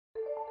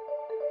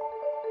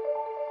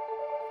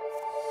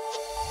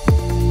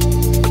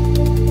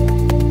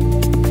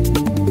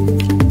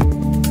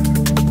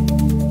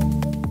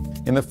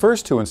In the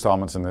first two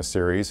installments in this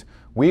series,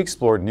 we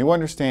explored new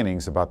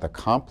understandings about the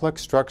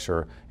complex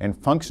structure and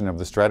function of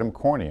the stratum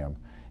corneum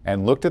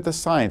and looked at the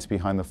science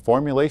behind the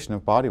formulation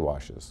of body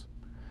washes.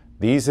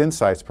 These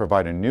insights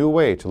provide a new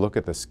way to look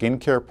at the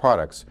skincare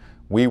products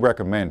we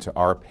recommend to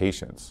our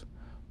patients.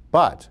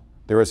 But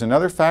there is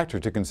another factor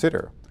to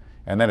consider,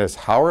 and that is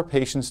how our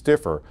patients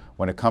differ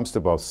when it comes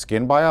to both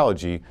skin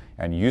biology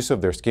and use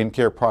of their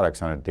skincare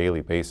products on a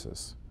daily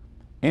basis.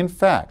 In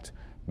fact,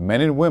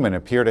 men and women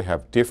appear to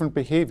have different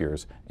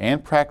behaviors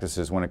and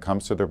practices when it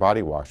comes to their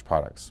body wash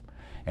products.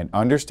 And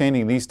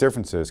understanding these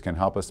differences can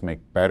help us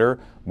make better,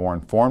 more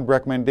informed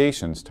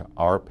recommendations to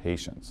our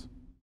patients.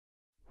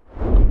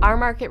 Our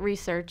market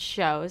research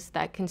shows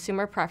that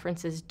consumer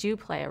preferences do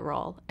play a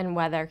role in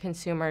whether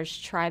consumers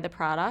try the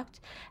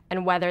product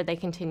and whether they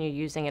continue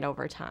using it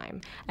over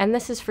time. And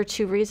this is for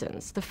two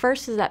reasons. The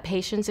first is that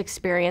patients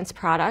experience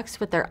products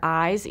with their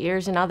eyes,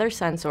 ears, and other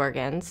sense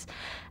organs,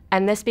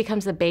 and this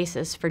becomes the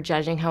basis for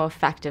judging how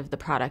effective the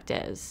product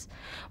is.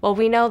 While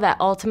we know that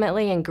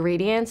ultimately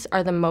ingredients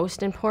are the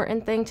most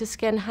important thing to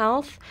skin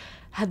health,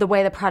 the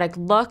way the product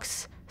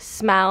looks,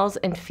 smells,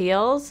 and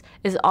feels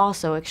is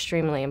also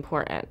extremely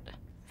important.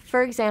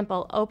 For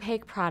example,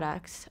 opaque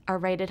products are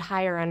rated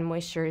higher on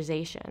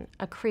moisturization.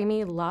 A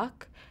creamy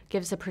look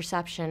gives a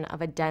perception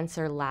of a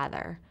denser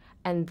lather,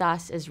 and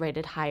thus is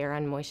rated higher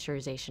on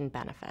moisturization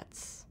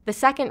benefits. The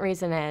second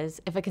reason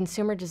is, if a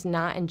consumer does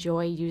not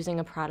enjoy using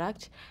a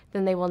product,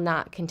 then they will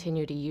not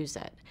continue to use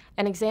it.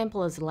 An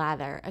example is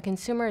lather. A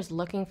consumer is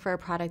looking for a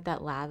product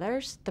that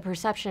lathers. The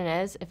perception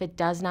is, if it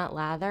does not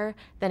lather,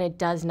 then it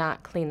does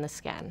not clean the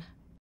skin.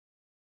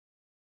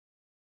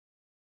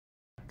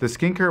 The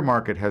skincare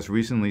market has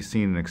recently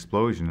seen an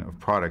explosion of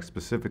products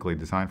specifically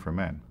designed for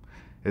men.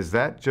 Is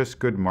that just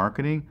good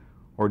marketing,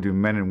 or do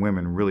men and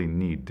women really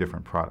need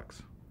different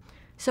products?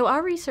 So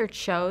our research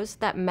shows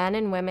that men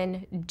and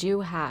women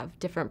do have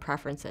different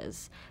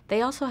preferences.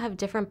 They also have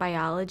different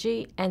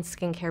biology and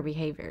skincare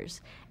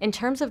behaviors. In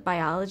terms of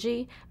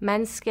biology,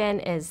 men's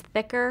skin is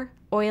thicker,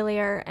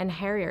 oilier, and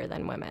hairier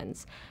than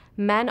women's.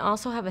 Men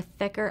also have a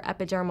thicker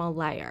epidermal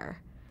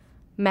layer.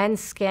 Men's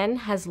skin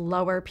has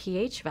lower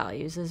pH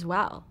values as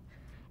well.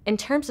 In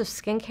terms of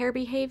skincare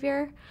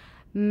behavior,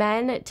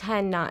 men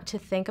tend not to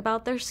think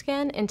about their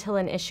skin until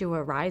an issue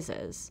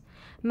arises.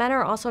 Men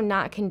are also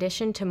not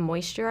conditioned to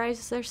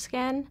moisturize their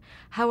skin.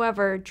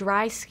 However,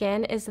 dry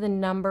skin is the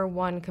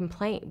 #1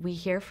 complaint we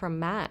hear from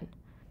men.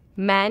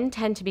 Men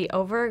tend to be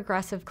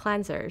over-aggressive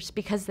cleansers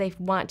because they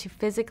want to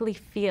physically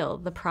feel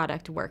the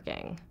product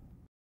working.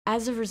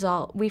 As a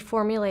result, we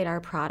formulate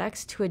our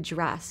products to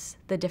address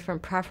the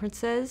different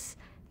preferences,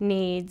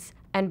 needs,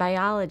 and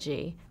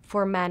biology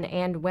for men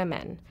and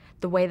women.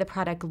 The way the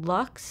product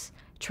looks,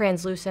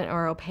 translucent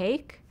or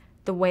opaque,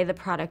 the way the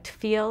product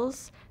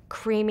feels,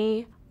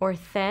 creamy or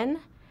thin,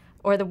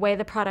 or the way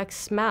the product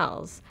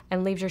smells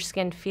and leaves your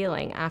skin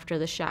feeling after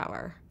the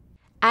shower.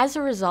 As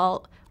a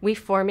result, we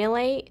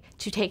formulate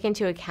to take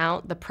into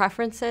account the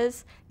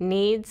preferences,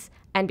 needs,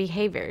 and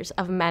behaviors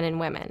of men and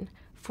women.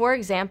 For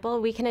example,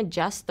 we can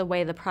adjust the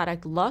way the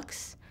product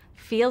looks,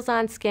 feels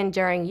on skin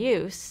during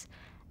use,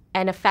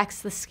 and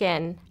affects the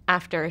skin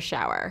after a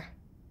shower.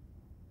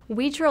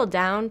 We drilled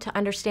down to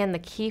understand the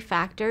key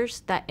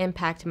factors that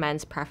impact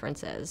men's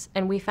preferences,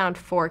 and we found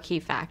 4 key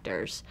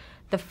factors.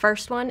 The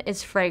first one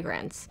is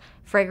fragrance.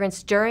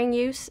 Fragrance during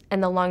use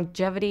and the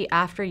longevity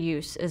after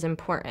use is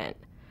important.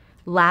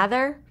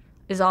 Lather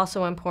is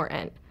also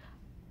important.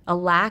 A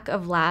lack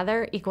of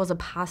lather equals a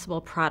possible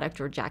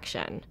product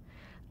rejection.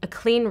 A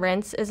clean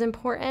rinse is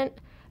important.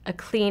 A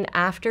clean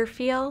after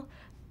feel,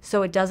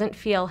 so it doesn't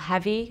feel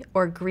heavy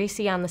or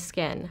greasy on the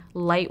skin.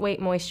 Lightweight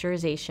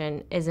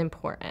moisturization is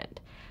important.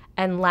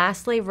 And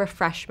lastly,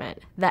 refreshment.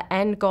 The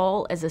end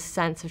goal is a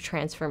sense of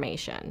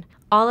transformation.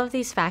 All of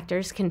these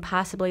factors can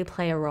possibly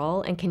play a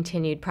role in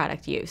continued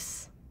product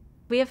use.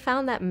 We have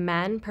found that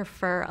men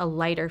prefer a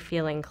lighter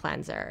feeling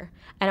cleanser.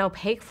 An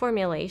opaque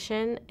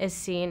formulation is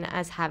seen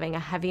as having a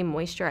heavy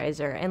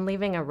moisturizer and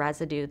leaving a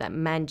residue that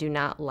men do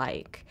not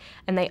like.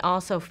 And they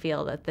also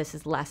feel that this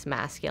is less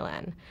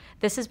masculine.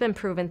 This has been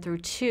proven through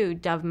 2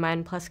 Dove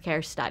Men Plus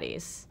Care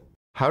studies.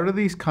 How do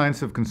these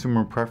kinds of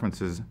consumer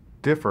preferences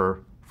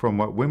differ from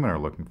what women are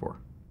looking for?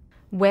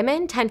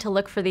 Women tend to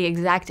look for the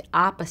exact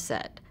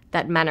opposite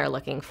that men are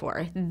looking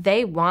for.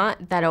 They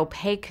want that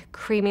opaque,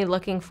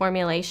 creamy-looking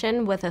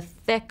formulation with a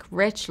thick,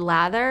 rich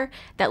lather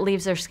that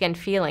leaves their skin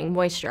feeling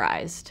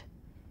moisturized.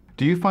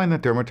 Do you find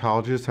that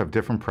dermatologists have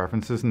different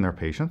preferences in their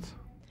patients?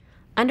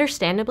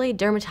 Understandably,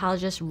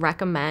 dermatologists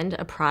recommend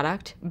a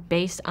product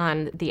based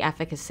on the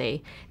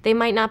efficacy. They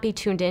might not be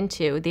tuned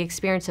into the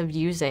experience of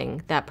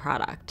using that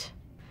product.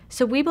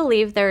 So we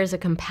believe there is a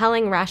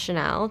compelling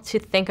rationale to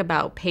think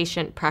about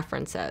patient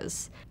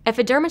preferences. If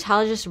a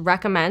dermatologist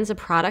recommends a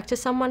product to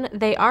someone,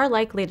 they are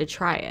likely to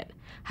try it.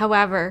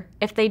 However,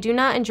 if they do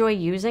not enjoy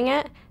using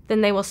it, then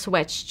they will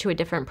switch to a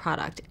different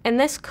product, and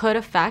this could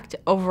affect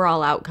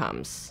overall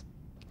outcomes.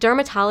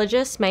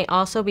 Dermatologists may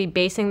also be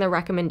basing their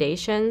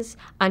recommendations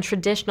on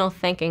traditional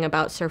thinking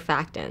about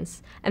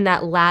surfactants, and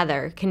that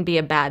lather can be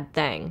a bad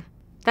thing.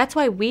 That's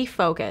why we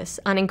focus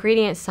on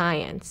ingredient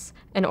science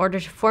in order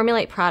to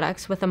formulate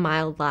products with a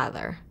mild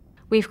lather.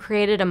 We've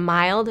created a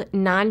mild,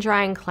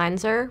 non-drying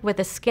cleanser with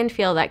a skin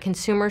feel that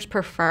consumers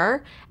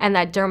prefer and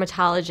that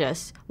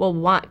dermatologists will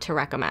want to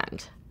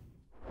recommend.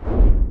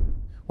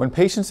 When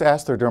patients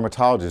ask their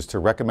dermatologist to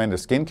recommend a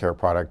skincare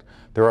product,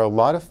 there are a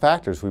lot of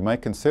factors we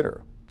might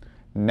consider.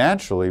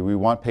 Naturally, we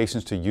want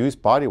patients to use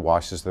body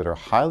washes that are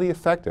highly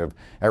effective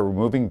at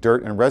removing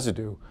dirt and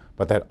residue,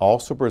 but that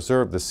also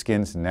preserve the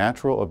skin's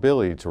natural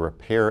ability to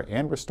repair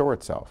and restore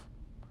itself.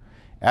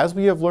 As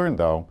we have learned,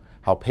 though,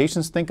 how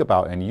patients think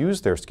about and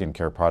use their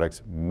skincare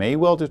products may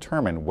well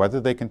determine whether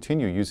they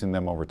continue using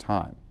them over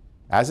time.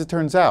 As it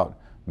turns out,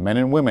 men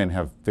and women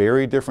have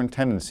very different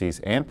tendencies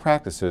and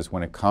practices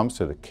when it comes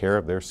to the care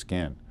of their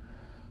skin.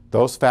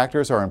 Those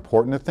factors are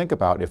important to think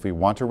about if we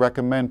want to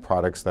recommend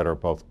products that are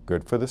both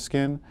good for the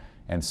skin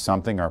and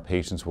something our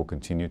patients will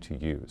continue to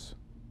use.